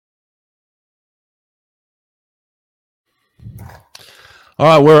All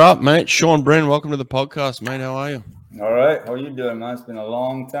right, we're up, mate. Sean Bren, welcome to the podcast, mate. How are you? All right, how you doing, man? It's been a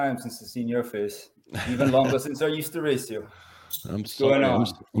long time since I've seen your face. Even longer since I used to race you. I'm What's going sorry. on?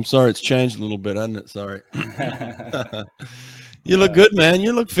 I'm sorry. It's changed a little bit, hasn't it? Sorry. You look Uh, good, man.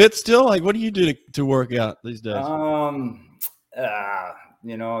 You look fit still. Like, what do you do to work out these days? um,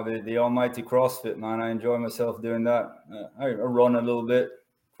 the almighty CrossFit, man. I enjoy myself doing that. I run a little bit,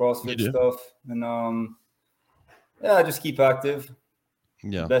 You CrossFit do? stuff, and I just keep active the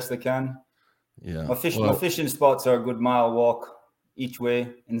Yeah. best I can. Yeah. My Well, fishing spots are a good mile walk each way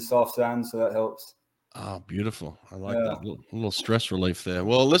in the soft sand, so that helps. beautiful. I like Yeah. that. A little stress relief there.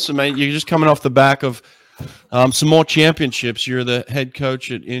 Well, listen, mate, you're just coming off the back of some more championships. You're the head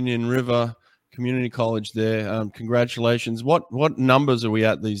coach at Indian River Community College there. Congratulations. What numbers are we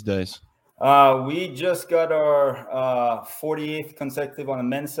at these days? We just got our 48th consecutive on the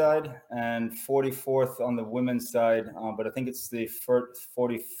men's side and 44th on the women's side, but I think it's the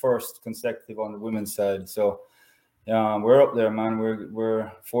 41st consecutive on the women's side. So we're up there, man.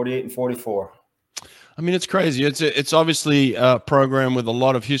 We're 48 and 44. I mean, it's crazy. It's obviously a program with a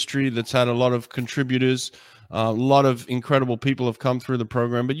lot of history that's had a lot of contributors. A lot of incredible people have come through the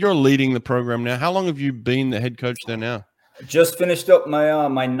program, but you're leading the program now. How long have you been the head coach there now? Just finished up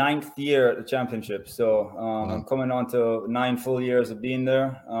my ninth year at the championship, so I'm Wow. coming on to 9 full years of being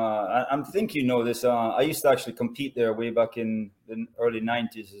there. I think you know this. I used to actually compete there way back in the early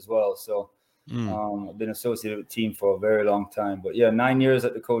 '90s as well. So Mm. I've been associated with the team for a very long time. But yeah, 9 years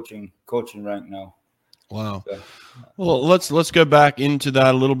at the coaching rank now. Wow. So, Well, let's go back into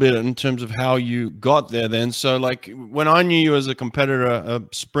that a little bit in terms of how you got there then. So like when I knew you as a competitor, a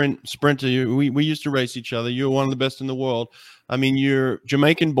sprinter, we used to race each other. You were one of the best in the world. I mean, you're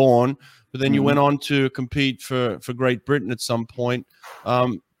Jamaican born, but then you went mhm. on to compete for Great Britain at some point.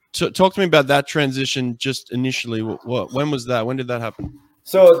 Talk to me about that transition just initially. When was that? When did that happen?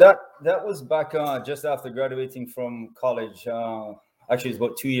 So that was back just after graduating from college. Actually, it's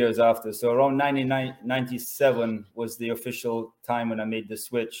about 2 years after. So around 1997 was the official time when I made the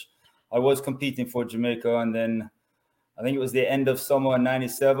switch. I was competing for Jamaica, and then I think it was the end of summer in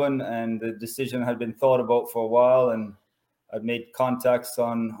 '97, and the decision had been thought about for a while, and I'd made contacts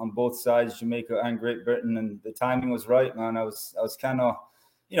on both sides, Jamaica and Great Britain, and the timing was right, man. I was kind of,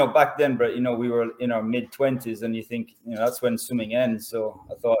 back then, Brett, we were in our mid 20s, and you think, that's when swimming ends. So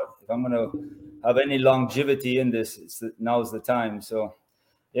I thought, if I'm gonna have any longevity in this, now's the time. So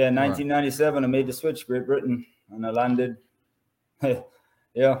yeah, Right. 1997, I made the switch, Great Britain, and I landed.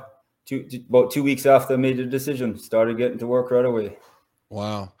 Yeah, about 2 weeks after I made the decision, started getting to work right away.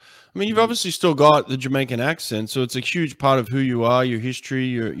 Wow. I mean, you've obviously still got the Jamaican accent, so it's a huge part of who you are, your history,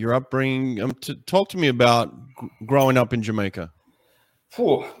 your upbringing. Talk to me about growing up in Jamaica.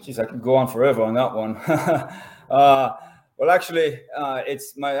 Whew, geez, I could go on forever on that one. Well, actually,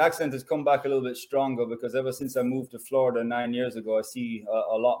 it's my accent has come back a little bit stronger because ever since I moved to Florida 9 years ago, I see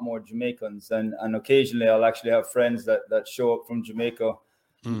a lot more Jamaicans, and occasionally I'll actually have friends that show up from Jamaica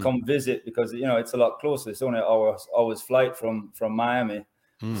and Mm, come visit because it's a lot closer. It's only an hour's flight from Miami,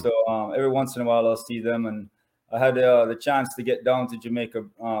 mm. so every once in a while I'll see them. And I had the chance to get down to Jamaica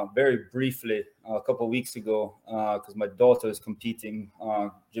very briefly a couple of weeks ago because my daughter is competing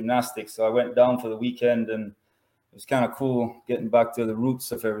gymnastics. So I went down for the weekend, and it was kind of cool getting back to the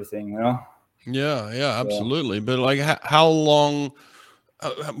roots of everything. Yeah, yeah, So, absolutely. But like, how long?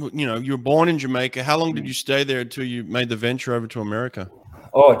 You were born in Jamaica. How long did you stay there until you made the venture over to America?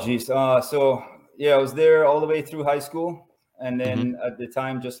 oh, geez. So, yeah, I was there all the way through high school. And Hmm. then at the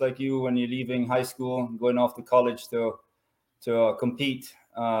time, just like you, when you're leaving high school, going off to college to compete.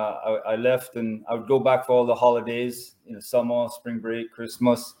 I left, and I would go back for all the holidays, summer, spring break,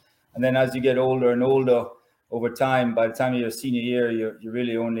 Christmas. And then as you get older and older over time, by the time you're a senior year, you're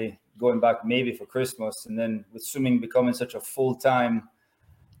really only going back maybe for Christmas. And then with swimming becoming such a full-time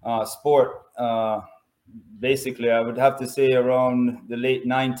sport, basically, I would have to say around the late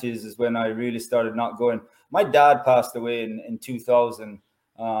 '90s is when I really started not going. My dad passed away in 2000,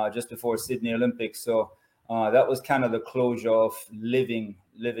 just before Sydney Olympics. So that was kind of the closure of living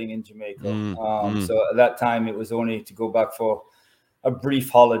in Jamaica. Mm, mm. So at that time, it was only to go back for a brief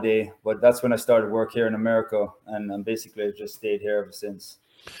holiday, but that's when I started work here in America, and basically I've just stayed here ever since.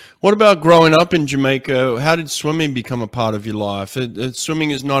 What about growing up in Jamaica? How did swimming become a part of your life? Swimming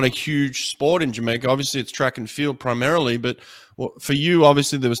is not a huge sport in Jamaica. Obviously, it's track and field primarily, but for you,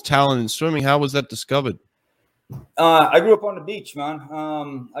 obviously, there was talent in swimming. How was that discovered? I grew up on the beach, man.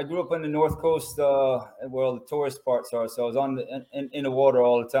 I grew up on the north coast, where all the tourist parts are. So I was in the water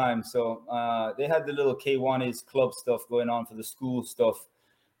all the time. So they had the little K1s club stuff going on for the school stuff.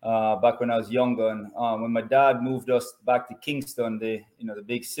 back when I was younger. And when my dad moved us back to Kingston, the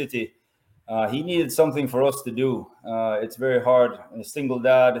big city, he needed something for us to do. It's very hard. A single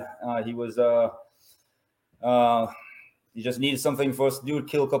dad. He just needed something for us to do,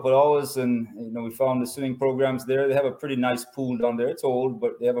 kill a couple of hours. And, we found the swimming programs there. They have a pretty nice pool down there. It's old,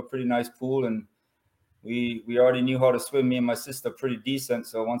 but they have a pretty nice pool. And we already knew how to swim, me and my sister, pretty decent.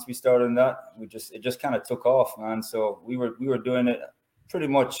 So once we started on that, it just kind of took off, man. So we were doing it pretty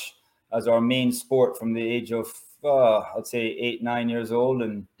much as our main sport from the age of, I'd say 8, 9 years old.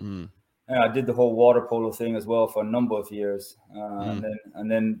 And I did the whole water polo thing as well for a number of years.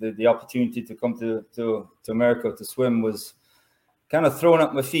 And then the opportunity to come to America to swim was kind of thrown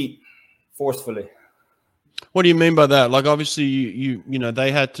at my feet forcefully. What do you mean by that? Like, obviously you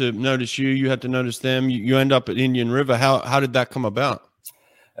they had to notice you had to notice them. You end up at Indian River. How did that come about?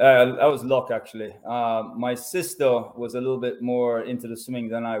 That was luck, actually. My sister was a little bit more into the swimming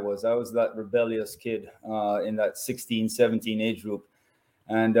than I was. I was that rebellious kid in that 16, 17 age group.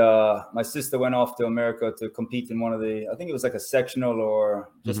 And my sister went off to America to compete in one of the, I think it was like a sectional or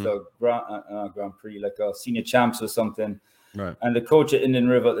just a Grand Prix, like a senior champs or something. Right. And the coach at Indian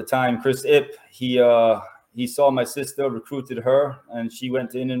River at the time, Chris Ip, he saw my sister, recruited her, and she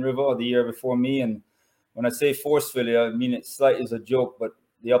went to Indian River the year before me. And when I say forcefully, I mean it slightly as a joke, but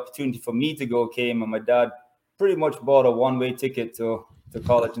the opportunity for me to go came, and my dad pretty much bought a one-way ticket to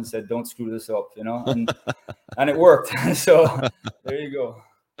college and said, "Don't screw this up," and it worked. So there you go.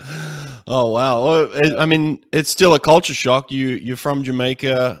 Oh wow! Well, I mean, it's still a culture shock. You're from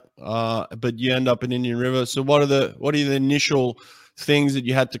Jamaica, but you end up in Indian River. So what are the initial things that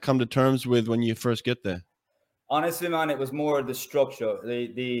you had to come to terms with when you first get there? Honestly, man, it was more the structure,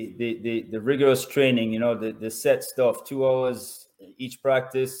 the rigorous training. The set stuff. 2 hours each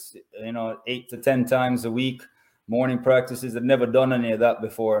practice. 8 to 10 times a week. Morning practices. I'd never done any of that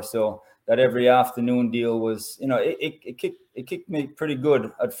before, so that every afternoon deal was, it kicked me pretty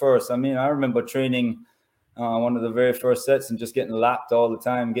good at first. I mean, I remember training one of the very first sets and just getting lapped all the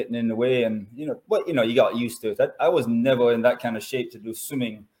time, getting in the way, and you got used to it. I was never in that kind of shape to do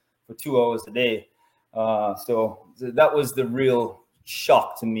swimming for 2 hours a day. So that was the real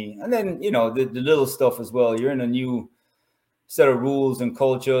shock to me. And then, the little stuff as well. You're in a new set of rules and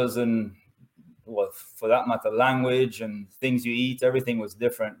cultures and, well, for that matter, language and things you eat, everything was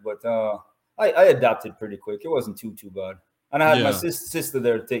different. But I adapted pretty quick. It wasn't too bad. And I had my sister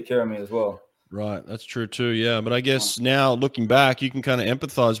there to take care of me as well. Right. That's true too. Yeah. But I guess now looking back, you can kind of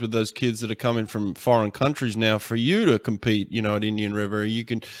empathize with those kids that are coming from foreign countries now for you to compete, at Indian River. You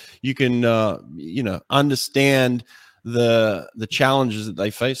can understand the challenges that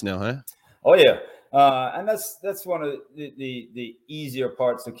they face now, huh? Oh yeah. And that's one of the easier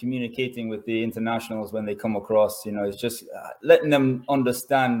parts of communicating with the internationals when they come across. It's just letting them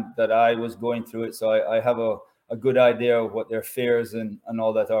understand that I was going through it, so I have a good idea of what their fears and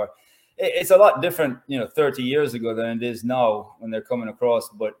all that are. It's a lot different, 30 years ago than it is now when they're coming across,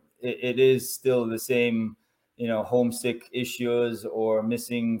 but it is still the same, homesick issues or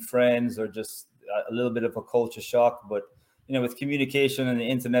missing friends or just a little bit of a culture shock. But with communication and the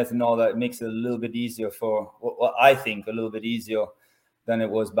internet and all that, it makes it a little bit easier what I think a little bit easier than it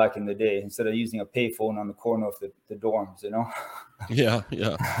was back in the day, instead of using a payphone on the corner of the dorms, Yeah.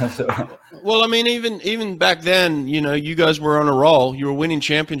 So. Well, I mean, even back then, you guys were on a roll. You were winning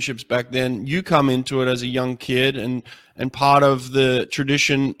championships back then. You come into it as a young kid, and part of the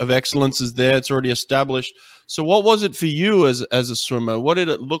tradition of excellence is there. It's already established. So what was it for you as a swimmer? What did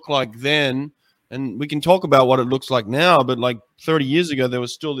it look like then? And we can talk about what it looks like now, but like 30 years ago, there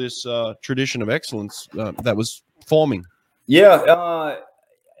was still this tradition of excellence that was forming. Yeah,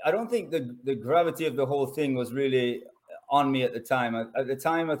 I don't think the gravity of the whole thing was really on me at the time. At the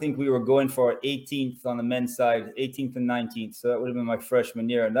time, I think we were going for 18th on the men's side, 18th and 19th. So that would have been my freshman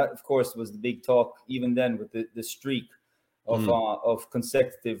year. And that, of course, was the big talk even then with the streak of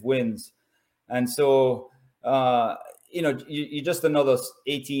consecutive wins. And so, you're just another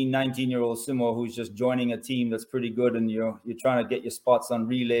 18, 19-year-old swimmer who's just joining a team that's pretty good, and you're trying to get your spots on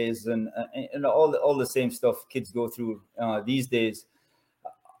relays and all the same stuff kids go through these days.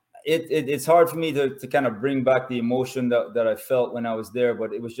 It's hard for me to kind of bring back the emotion that I felt when I was there,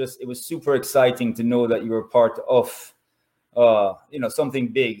 but it was super exciting to know that you were part of something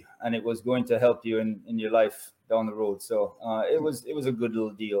big, and it was going to help you in your life down the road. So it was a good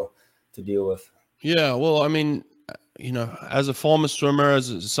little deal to deal with. Yeah, well, I mean, as a former swimmer,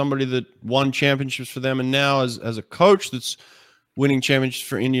 as somebody that won championships for them, and now as a coach that's winning championships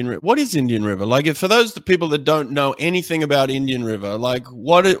for Indian River. What is Indian River? Like, for those people that don't know anything about Indian River, like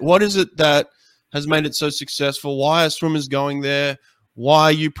what is it that has made it so successful? Why are swimmers going there? Why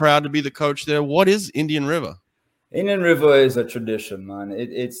are you proud to be the coach there? What is Indian River? Indian River is a tradition, man.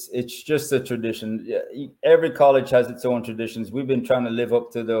 It's just a tradition. Every college has its own traditions. We've been trying to live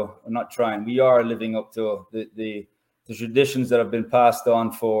up to not trying. We are living up to the traditions that have been passed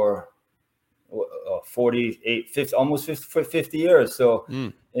on for 48, 50, almost 50 years. So,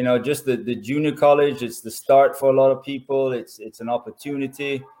 just the junior college, it's the start for a lot of people. It's an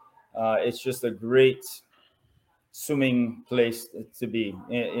opportunity. It's just a great swimming place to be.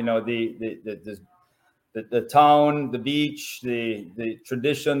 The town, the beach, the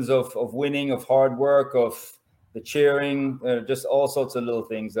traditions of winning, of hard work, of the cheering, just all sorts of little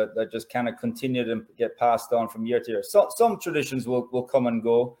things that just kind of continue to get passed on from year to year. So some traditions will come and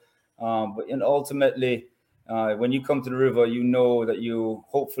go, but ultimately, when you come to the river, you know that you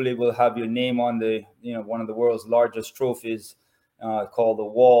hopefully will have your name on the one of the world's largest trophies, called the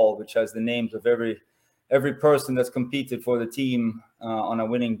Wall, which has the names of every person that's competed for the team on a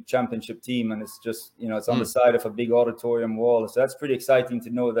winning championship team. And it's just, it's on the side of a big auditorium wall. So that's pretty exciting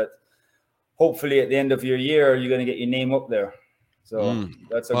to know that hopefully at the end of your year, you're going to get your name up there. So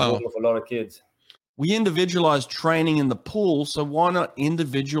that's a goal of a lot of kids. We individualize training in the pool, so why not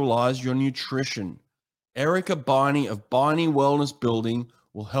individualize your nutrition? Erica Biney of Biney Wellness Building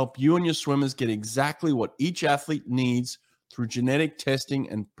will help you and your swimmers get exactly what each athlete needs through genetic testing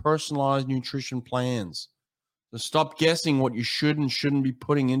and personalized nutrition plans. So stop guessing what you should and shouldn't be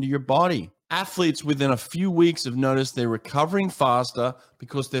putting into your body. Athletes within a few weeks have noticed they're recovering faster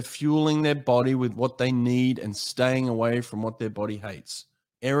because they're fueling their body with what they need and staying away from what their body hates.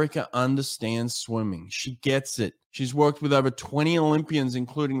 Erica understands swimming. She gets it. She's worked with over 20 Olympians,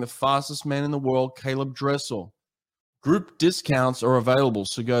 including the fastest man in the world, Caleb Dressel. Group discounts are available,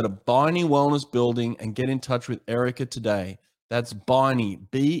 so go to Biney Wellness Building and get in touch with Erica today. That's Biney,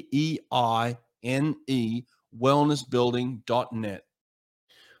 Beine, wellnessbuilding.net.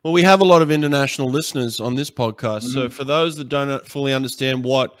 Well, we have a lot of international listeners on this podcast. So for those that don't fully understand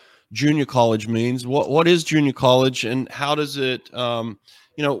what junior college means, what is junior college and how does it,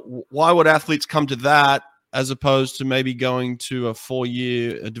 why would athletes come to that as opposed to maybe going to a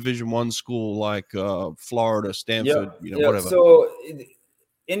 4-year Division I school like Florida, Stanford, whatever? So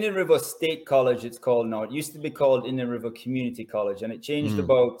Indian River State College, it's called now. It used to be called Indian River Community College, and it changed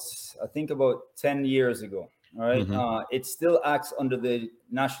about 10 years ago. All right. It still acts under the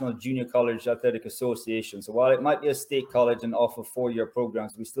National Junior College Athletic Association. So while it might be a state college and offer 4-year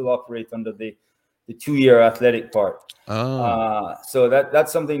programs, we still operate under the 2-year athletic part. So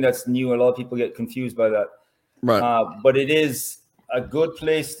that's something that's new. A lot of people get confused by that. Right. But it is a good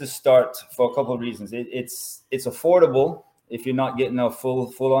place to start for a couple of reasons. It's affordable if you're not getting a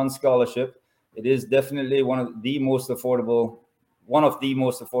full-on scholarship. It is definitely one of the most affordable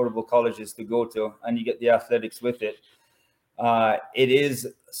colleges to go to, and you get the athletics with it. It is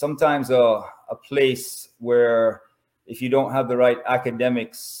sometimes a place where if you don't have the right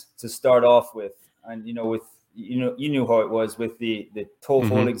academics to start off with, and you knew how it was with the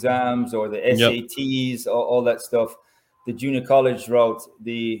TOEFL exams or the SATs, all that stuff. The junior college route,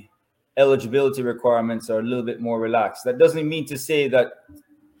 the eligibility requirements are a little bit more relaxed. That doesn't mean to say that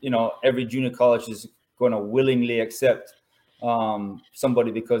every junior college is going to willingly accept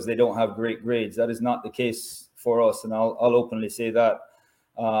somebody because they don't have great grades. That is not the case for us, and I'll openly say that.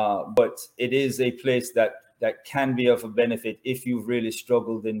 But it is a place that can be of a benefit if you've really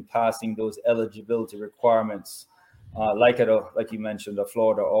struggled in passing those eligibility requirements, like you mentioned, a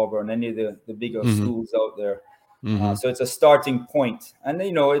Florida, Auburn, any of the bigger schools out there. So it's a starting point, and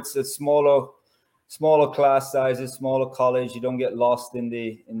it's a smaller class sizes, smaller college. You don't get lost in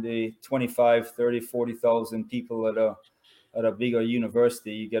the 25, 30, 40,000 people at a bigger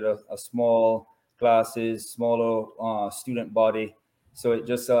university. You get a small classes, smaller student body. So it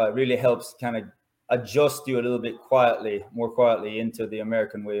just really helps kind of adjust you a little bit more quietly into the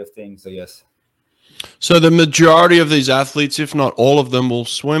American way of things, I guess. So the majority of these athletes, if not all of them, will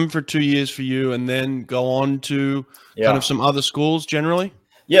swim for 2 years for you and then go on to kind of some other schools generally?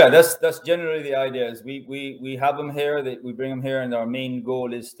 Yeah, that's generally the idea. Is we have them here, we bring them here, and our main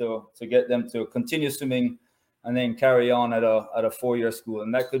goal is to get them to continue swimming and then carry on at a 4-year school.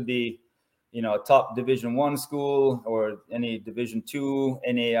 And that could be a top Division I school or any Division II,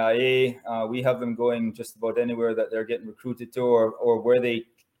 NAIA. We have them going just about anywhere that they're getting recruited to or where they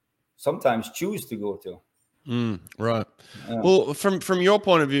sometimes choose to go to. Right. Yeah. Well, from your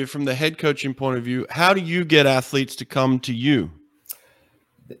point of view, from the head coaching point of view, how do you get athletes to come to you?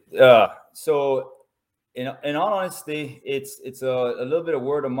 So in all honesty, it's a little bit of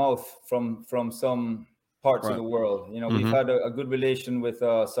word of mouth from some parts of the world. We've had a good relation with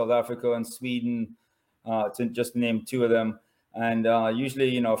South Africa and Sweden, to just name two of them. And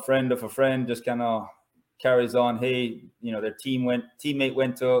usually, a friend of a friend just kind of carries on. Hey, their teammate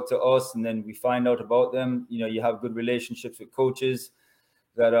went to us, and then we find out about them. You have good relationships with coaches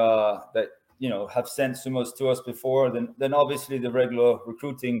that have sent swimmers to us before. Then obviously the regular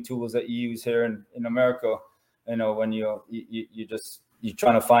recruiting tools that you use here in America. When you're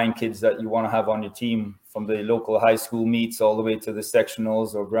trying to find kids that you want to have on your team, from the local high school meets all the way to the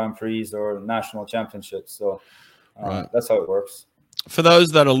sectionals or Grand Prix or national championships. So right. That's how it works. For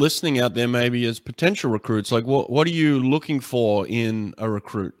those that are listening out there, maybe as potential recruits, like what are you looking for in a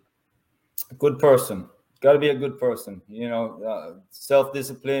recruit? A good person. Got to be a good person.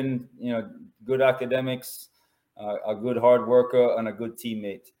 Self-discipline. Good academics, a good hard worker, and a good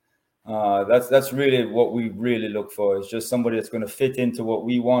teammate. That's really what we really look for. Is just somebody that's going to fit into what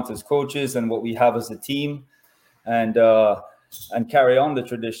we want as coaches and what we have as a team, and carry on the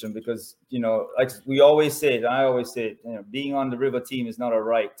tradition. Because like we always say, and I always say, being on the River team is not a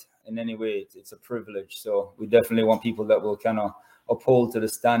right in any way. It's a privilege. So we definitely want people that will kind of uphold to the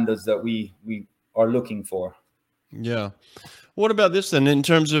standards that we are looking for. Yeah. What about this then? In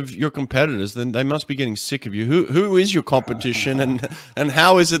terms of your competitors, then they must be getting sick of you. Who is your competition, and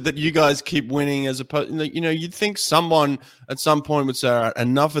how is it that you guys keep winning? As opposed, you'd think someone at some point would say, "All right,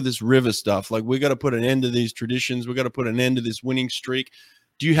 enough of this River stuff. Like, we got to put an end to these traditions. We got to put an end to this winning streak."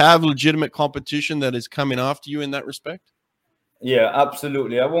 Do you have legitimate competition that is coming after you in that respect? Yeah,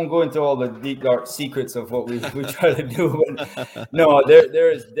 absolutely. I won't go into all the deep dark secrets of what we try to do, but no,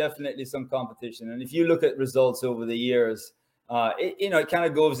 there is definitely some competition. And if you look at results over the years, it kind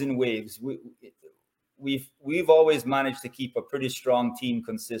of goes in waves. We've always managed to keep a pretty strong team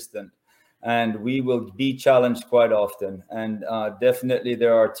consistent, and we will be challenged quite often. And definitely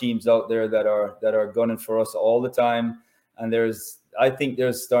there are teams out there that are gunning for us all the time. And I think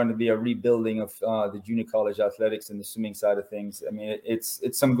there's starting to be a rebuilding of the junior college athletics and the swimming side of things. I mean, it's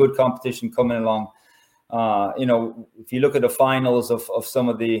some good competition coming along. If you look at the finals of some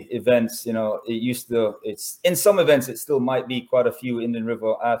of the events, it's in some events it still might be quite a few Indian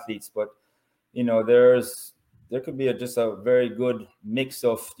River athletes, but there could be just a very good mix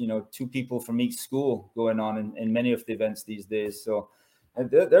of 2 people from each school going on in many of the events these days. So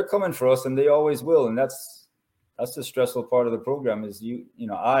they're coming for us, and they always will, and that's the stressful part of the program. Is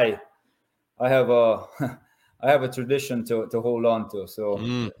I have a tradition to hold on to, so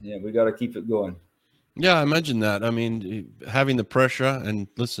we got to keep it going. Yeah, I imagine that. I mean, having the pressure, and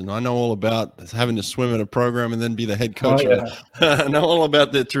listen, I know all about having to swim in a program and then be the head coach. I know all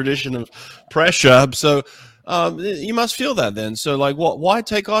about the tradition of pressure. So you must feel that then. So like, why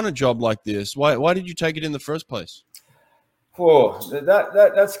take on a job like this? Why did you take it in the first place? Oh,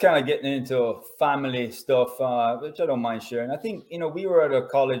 that's kind of getting into family stuff, which I don't mind sharing. I think, we were at a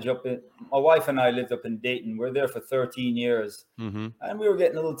college my wife and I lived up in Dayton. We're there for 13 years, and we were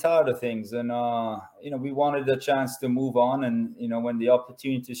getting a little tired of things. And, we wanted a chance to move on. And, when the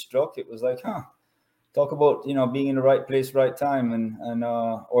opportunity struck, it was like, talk about, being in the right place, right time, and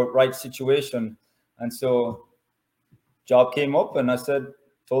or right situation. And so job came up, and I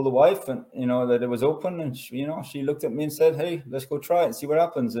told the wife, and that it was open, and she looked at me and said, "Hey, let's go try it and see what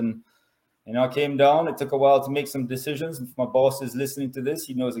happens." And I came down. It took a while to make some decisions. If my boss is listening to this,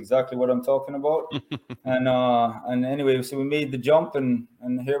 he knows exactly what I'm talking about. and anyway, so we made the jump, and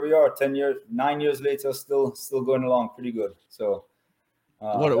here we are, 9 years later, still going along pretty good. So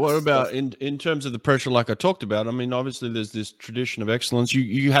what about in terms of the pressure, like I talked about? I mean, obviously there's this tradition of excellence.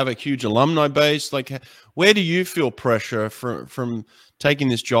 You have a huge alumni base. Like, where do you feel pressure from taking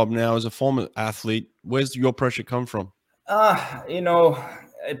this job now as a former athlete? Where's your pressure come from?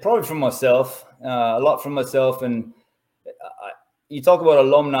 Probably from myself, a lot from myself. And you talk about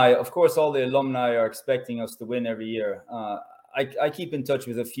alumni. Of course, all the alumni are expecting us to win every year. I keep in touch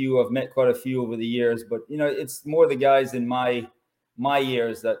with a few. I've met quite a few over the years, but it's more the guys in my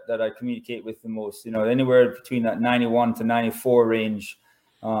years that I communicate with the most. Anywhere between that 91 to 94 range.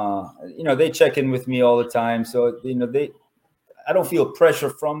 They check in with me all the time. So I don't feel pressure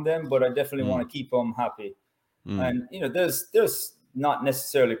from them, but I definitely want to keep them happy. And there's not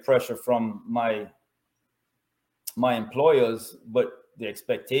necessarily pressure from my employers, but the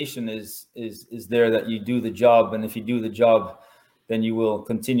expectation is there that you do the job, and if you do the job, then you will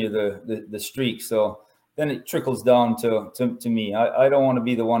continue the streak. So then it trickles down to me. I don't want to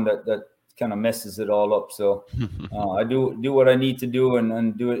be the one that kind of messes it all up. So I do what I need to do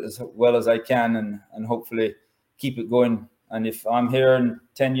and do it as well as I can, and hopefully keep it going. And if I'm here in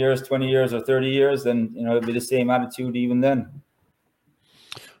 10 years, 20 years, or 30 years, then it'll be the same attitude even then.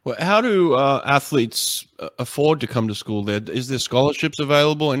 Well, how do athletes afford to come to school there? Is there scholarships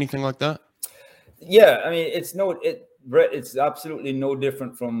available? Anything like that? Yeah, I mean, Brett, it's absolutely no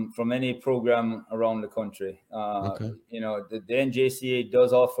different from any program around the country. Okay. You know, the NJCA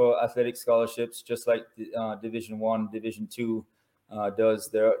does offer athletic scholarships, just like Division One, Division Two does.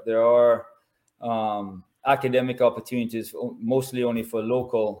 There are academic opportunities, mostly only for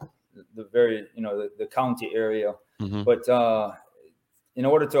local, the county area. Mm-hmm. But in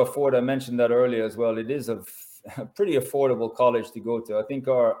order to afford, I mentioned that earlier as well, it is a pretty affordable college to go to. I think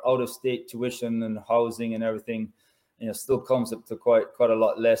our out-of-state tuition and housing and everything, still comes up to quite a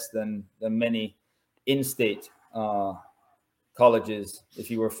lot less than many in-state colleges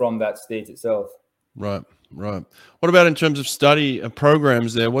if you were from that state itself. Right. What about in terms of study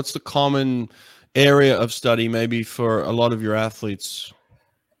programs there? What's the common area of study maybe for a lot of your athletes?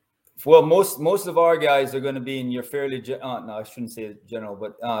 Well, most of our guys are going to be in your fairly no, I shouldn't say general,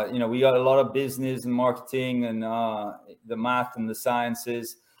 but we got a lot of business and marketing and the math and the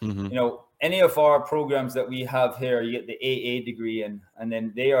sciences. Mm-hmm. Any of our programs that we have here, you get the AA degree and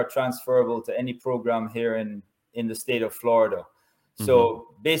then they are transferable to any program here in the state of Florida.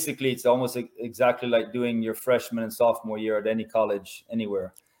 So basically, it's almost exactly like doing your freshman and sophomore year at any college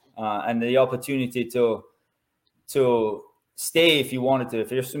anywhere, and the opportunity to stay if you wanted to.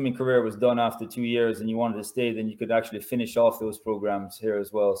 If your swimming career was done after 2 years and you wanted to stay, then you could actually finish off those programs here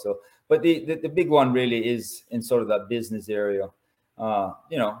as well. So, but the big one really is in sort of that business area.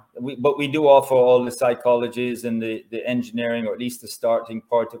 But we do offer all the psychologies and the engineering, or at least the starting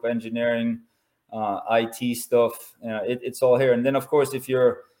part of engineering, IT stuff. It's all here. And then, of course, if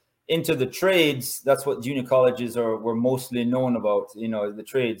you're into the trades, that's what junior colleges were mostly known about. The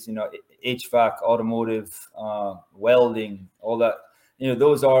trades. HVAC, automotive, welding, all that.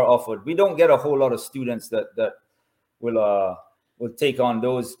 Those are offered. We don't get a whole lot of students that will take on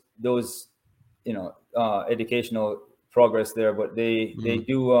those educational progress there, but they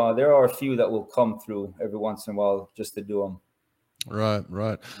do. There are a few that will come through every once in a while just to do them. Right.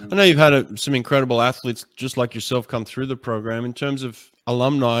 I know you've had some incredible athletes just like yourself come through the program. In terms of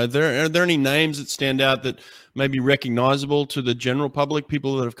alumni, are there any names that stand out that may be recognizable to the general public,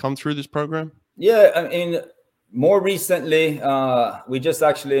 people that have come through this program? Yeah, I mean, more recently, we just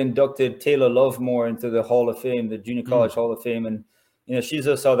actually inducted Taylor Lovemore into the Hall of Fame, the Junior College Hall of Fame, and she's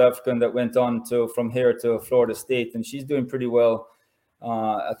a South African that went on from here to Florida State, and she's doing pretty well.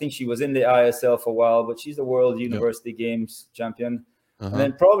 I think she was in the ISL for a while, but she's a World University Games champion. And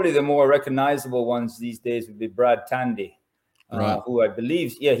then probably the more recognizable ones these days would be Brad Tandy, who I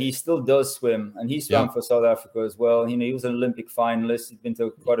believe, he still does swim, and he swam for South Africa as well. He was an Olympic finalist. He's been to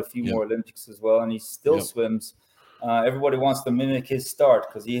quite a few more Olympics as well, and he still swims. Everybody wants to mimic his start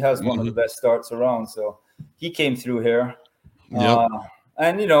because he has one of the best starts around. So he came through here.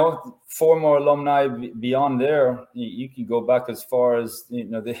 And, former alumni beyond there, you can go back as far as,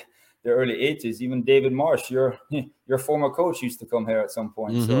 the early 80s. Even David Marsh, your former coach, used to come here at some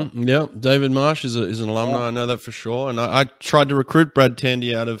point. So. Yeah, David Marsh is an alumni. I know that for sure. And I tried to recruit Brad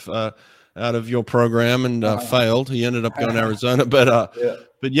Tandy out of your program and failed. He ended up going to Arizona. But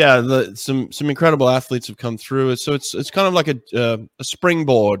some incredible athletes have come through. So it's kind of like a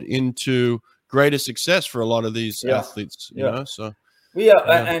springboard into greater success for a lot of these athletes. So.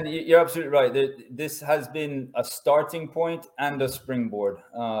 And you're absolutely right. This has been a starting point and a springboard.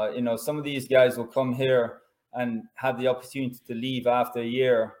 Some of these guys will come here and have the opportunity to leave after a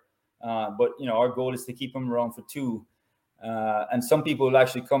year. But our goal is to keep them around for 2. And some people will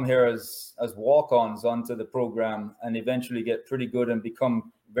actually come here as walk-ons onto the program and eventually get pretty good and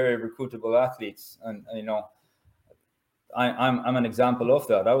become very recruitable athletes. And I'm an example of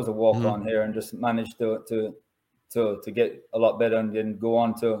that. I was a walk-on here and just managed to get a lot better and then go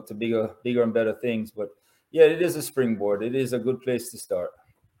on to bigger and better things. But it is a springboard. It is a good place to start.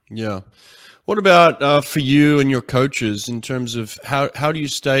 Yeah. What about for you and your coaches in terms of how do you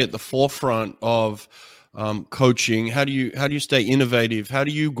stay at the forefront of coaching? How do you stay innovative? How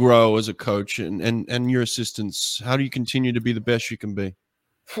do you grow as a coach and your assistants? How do you continue to be the best you can be?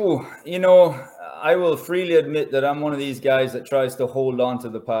 I will freely admit that I'm one of these guys that tries to hold on to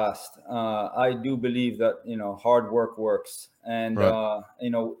the past. I do believe that, hard work works. And,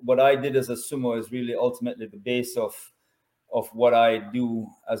 what I did as a sumo is really ultimately the base of what I do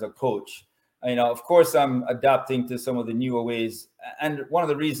as a coach. Of course, I'm adapting to some of the newer ways. And one of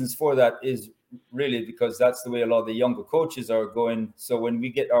the reasons for that is really because that's the way a lot of the younger coaches are going. So when we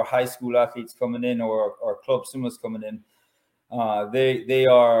get our high school athletes coming in or our club sumos coming in,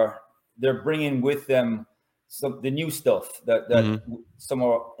 they're bringing with them the new stuff that some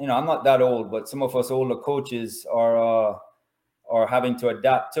are, I'm not that old, but some of us older coaches are having to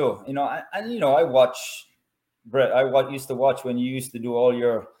adapt to, I watch, Brett, used to watch when you used to do all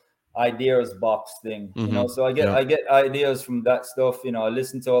your ideas box thing, you know. So I get ideas from that stuff, you know. I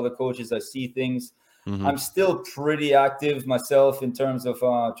listen to all the coaches, I see things. I'm still pretty active myself in terms of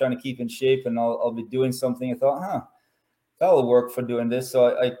trying to keep in shape, and I'll be doing something. I thought, that'll work for doing this.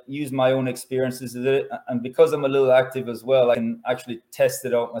 So I use my own experiences with it. And because I'm a little active as well, I can actually test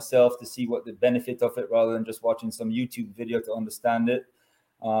it out myself to see what the benefit of it, rather than just watching some YouTube video to understand it.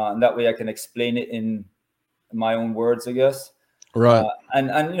 And that way I can explain it in my own words, I guess. Right.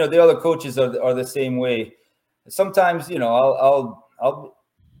 And you know, the other coaches are the same way. Sometimes, you know,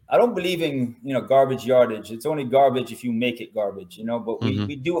 I don't believe in, you know, garbage yardage. It's only garbage if you make it garbage, you know. But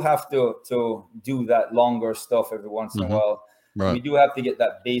we do have to do that longer stuff every once in a while. Right. We do have to get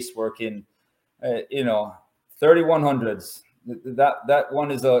that base work in. You know, 3100s. That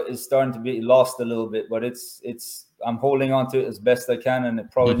one is starting to be lost a little bit, but it's I'm holding on to it as best I can, and I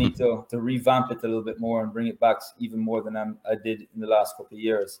probably need to revamp it a little bit more and bring it back even more than I did in the last couple of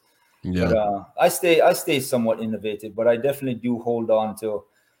years. Yeah. But I stay somewhat innovative, but I definitely do hold on to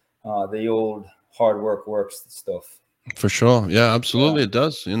the old hard work works stuff. For sure. Yeah, absolutely. Yeah. It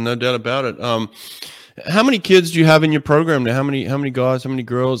does. And no doubt about it. How many kids do you have in your program now? How many guys, how many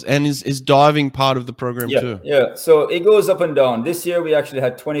girls? And is diving part of the program too? Yeah. So it goes up and down. This year we actually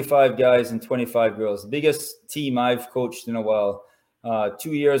had 25 guys and 25 girls. The biggest team I've coached in a while.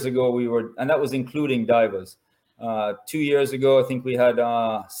 2 years ago and that was including divers. 2 years ago, I think we had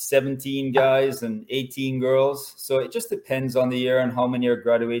 17 guys and 18 girls. So it just depends on the year and how many are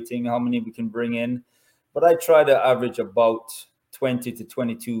graduating, how many we can bring in. But I try to average about 20 to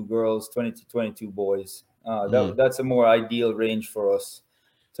 22 girls, 20 to 22 boys. That's a more ideal range for us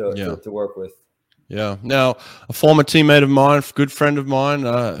to work with. Yeah. Now, a former teammate of mine, good friend of mine,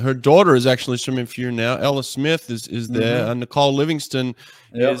 her daughter is actually swimming for you now. Ella Smith is there, and Nicole Livingston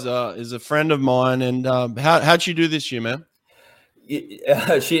is a friend of mine. And how'd she do this year, man?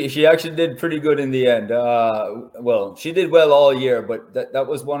 She actually did pretty good in the end. Well, she did well all year, but that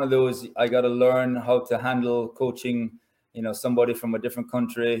was one of those, I got to learn how to handle coaching, you know, somebody from a different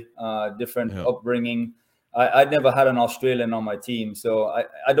country, different upbringing. I'd never had an Australian on my team, so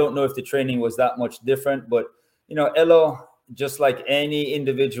I don't know if the training was that much different. But, you know, Ella, just like any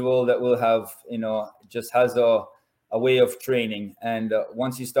individual that will have, you know, just has a way of training. And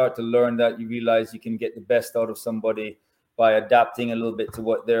once you start to learn that, you realize you can get the best out of somebody by adapting a little bit to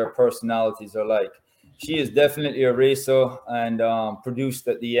what their personalities are like. She is definitely a racer and produced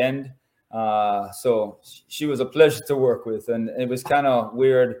at the end. So she was a pleasure to work with. And it was kind of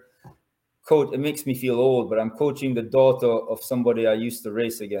weird. It makes me feel old, but I'm coaching the daughter of somebody I used to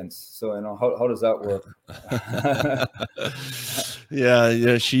race against. So, you know, how does that work?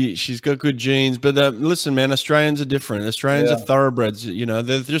 Yeah, she's got good genes. But listen, man, Australians are different. Australians are thoroughbreds. You know,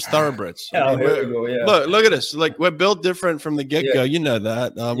 they're just thoroughbreds. Here we go. Yeah. Look at us. Like, we're built different from the get go. You know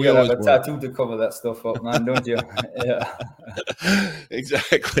that. We always have a tattoo to cover that stuff up, man, don't you? Yeah.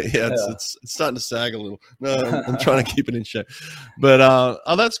 Exactly. Yeah, it's starting to sag a little. No, I'm trying to keep it in shape. But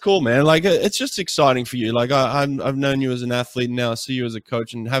that's cool, man. Like, it's just exciting for you. Like, I've known you as an athlete, and now I see you as a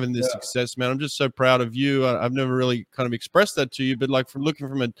coach and having this success, man. I'm just so proud of you. I've never really kind of expressed that to you, but like, from looking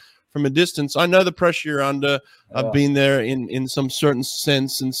from a distance, I know the pressure you're under. I've been there in some certain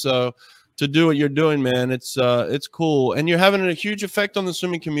sense, and so to do what you're doing, man, it's cool, and you're having a huge effect on the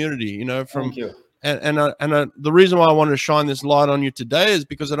swimming community. You know, Thank you. And the reason why I wanted to shine this light on you today is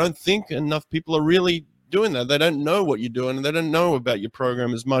because I don't think enough people are really doing that. They don't know what you're doing, and they don't know about your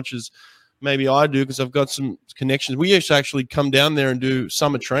program as much as maybe I do, because I've got some connections. We used to actually come down there and do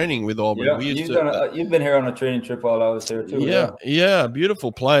summer training with Auburn. Yeah, you've been here on a training trip while I was there too. Yeah,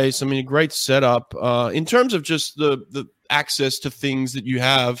 beautiful place. I mean, a great setup. In terms of just the access to things that you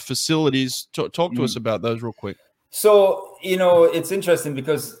have, facilities, talk to us about those real quick. So, you know, it's interesting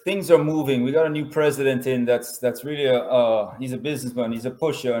because things are moving. We got a new president in that's really he's a businessman, he's a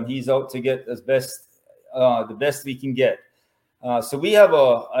pusher, and he's out to get the best we can get. So we have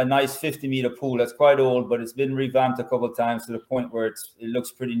a nice 50-meter pool that's quite old, but it's been revamped a couple of times to the point where it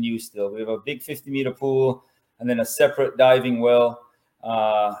looks pretty new still. We have a big 50-meter pool and then a separate diving well.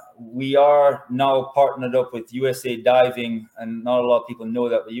 We are now partnered up with USA Diving, and not a lot of people know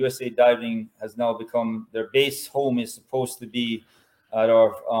that, but USA Diving has now become, their base home is supposed to be at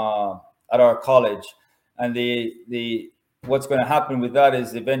our college. And what's going to happen with that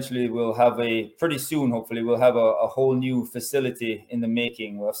is eventually pretty soon, hopefully, we'll have a whole new facility in the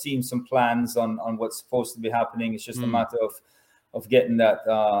making. We've seen some plans on what's supposed to be happening. It's just a matter of getting that,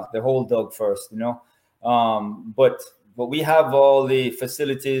 the hole dug first, you know. But we have all the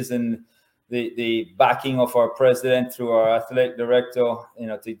facilities and the backing of our president through our athletic director, you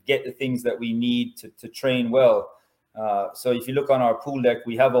know, to get the things that we need to train well. So if you look on our pool deck,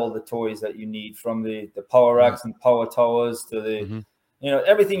 we have all the toys that you need, from the power racks and power towers to the,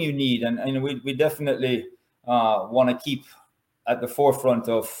 everything you need. And we definitely want to keep at the forefront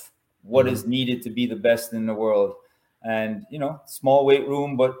of what is needed to be the best in the world. And, small weight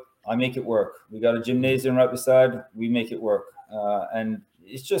room, but I make it work. We got a gymnasium right beside, we make it work. And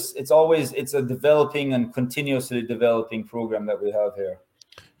it's a developing and continuously developing program that we have here.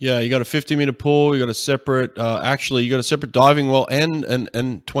 Yeah, you got a 50-meter pool. You got a separate, you got a separate diving well and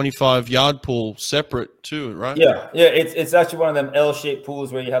 25-yard pool separate too, right? Yeah. It's actually one of them L-shaped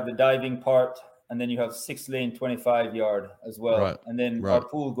pools where you have the diving part, and then you have 6-lane 25-yard as well. Right. And then our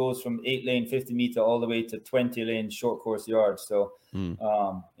pool goes from 8-lane 50-meter all the way to 20-lane short course yards. So,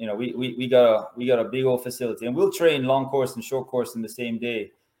 we got a big old facility, and we'll train long course and short course in the same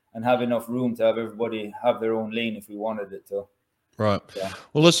day, and have enough room to have everybody have their own lane if we wanted it to. Right. Yeah.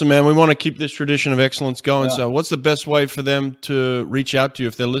 Well, listen, man, we want to keep this tradition of excellence going. Yeah. So what's the best way for them to reach out to you?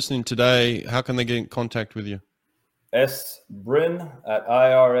 If they're listening today, how can they get in contact with you?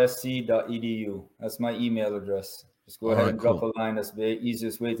 sbrin@irsc.edu. That's my email address. Just go ahead and drop a line. That's the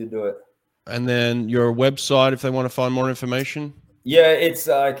easiest way to do it. And then your website, if they want to find more information? Yeah, it's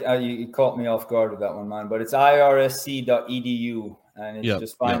you caught me off guard with that one, man. But it's irsc.edu. And if you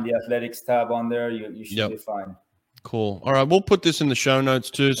just find the athletics tab on there, you should be fine. Cool. All right. We'll put this in the show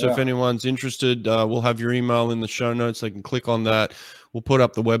notes too. So if anyone's interested, we'll have your email in the show notes. They can click on that. We'll put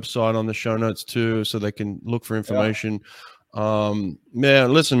up the website on the show notes too, so they can look for information.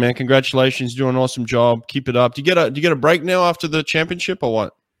 Man, listen, man, congratulations. You're doing an awesome job. Keep it up. Do you get a break now after the championship or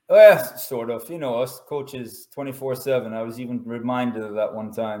what? Well, sort of. Us coaches 24/7. I was even reminded of that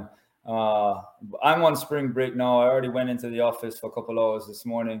one time. I'm on spring break now. I already went into the office for a couple hours this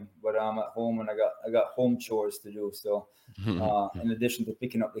morning, but I'm at home and I got home chores to do. So, in addition to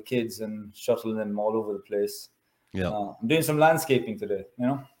picking up the kids and shuttling them all over the place, I'm doing some landscaping today.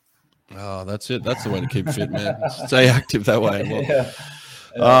 Oh, that's it. That's the way to keep fit, man. Stay active that way.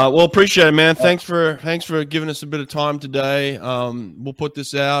 Well, well, appreciate it, man. Thanks for giving us a bit of time today. We'll put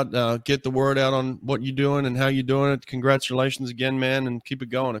this out, get the word out on what you're doing and how you're doing it. Congratulations again, man, and keep it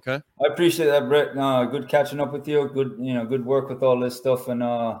going. Okay. I appreciate that, Brett. Good catching up with you. Good work with all this stuff, and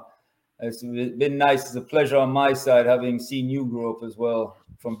it's been nice. It's a pleasure on my side having seen you grow up as well,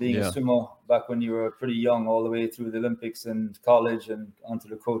 from being a swimmer back when you were pretty young, all the way through the Olympics and college and onto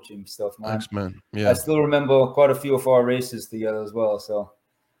the coaching stuff, man. Thanks, man. Yeah. I still remember quite a few of our races together as well. So.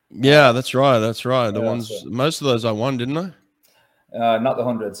 Yeah, that's right. That's right. The ones, most of those I won, didn't I? Not the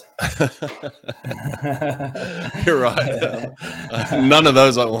hundreds. You're right. None of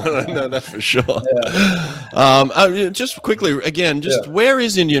those I won. I know that for sure. Just quickly, again, where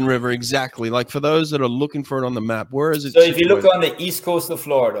is Indian River exactly? Like for those that are looking for it on the map, where is it? So if you look on the east coast of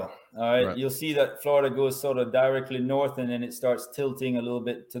Florida, all right, you'll see that Florida goes sort of directly north, and then it starts tilting a little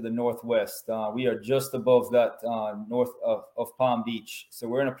bit to the northwest. We are just above that, north of Palm Beach. So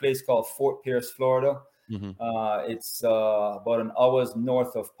we're in a place called Fort Pierce, Florida. It's about an hour's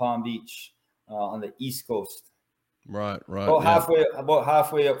north of Palm Beach, on the east coast. Right. About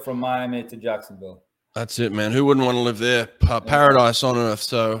halfway up from Miami to Jacksonville. That's it, man. Who wouldn't want to live there? Paradise on earth.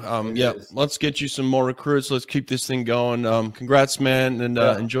 So, let's get you some more recruits. Let's keep this thing going. Congrats, man, and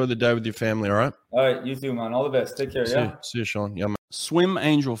enjoy the day with your family, all right? All right, you too, man. All the best. Take care, See you, Sean. Yeah, man. Swim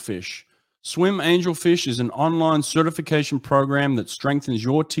Angelfish. Swim Angelfish is an online certification program that strengthens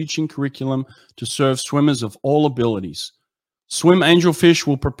your teaching curriculum to serve swimmers of all abilities. Swim Angelfish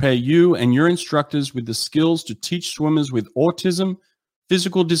will prepare you and your instructors with the skills to teach swimmers with autism,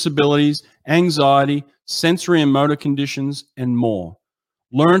 physical disabilities, anxiety, sensory and motor conditions, and more.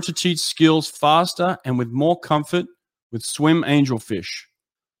 Learn to teach skills faster and with more comfort with Swim Angelfish.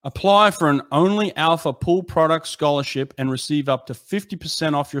 Apply for an Only Alpha Pool Product Scholarship and receive up to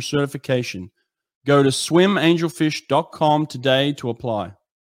 50% off your certification. Go to swimangelfish.com today to apply.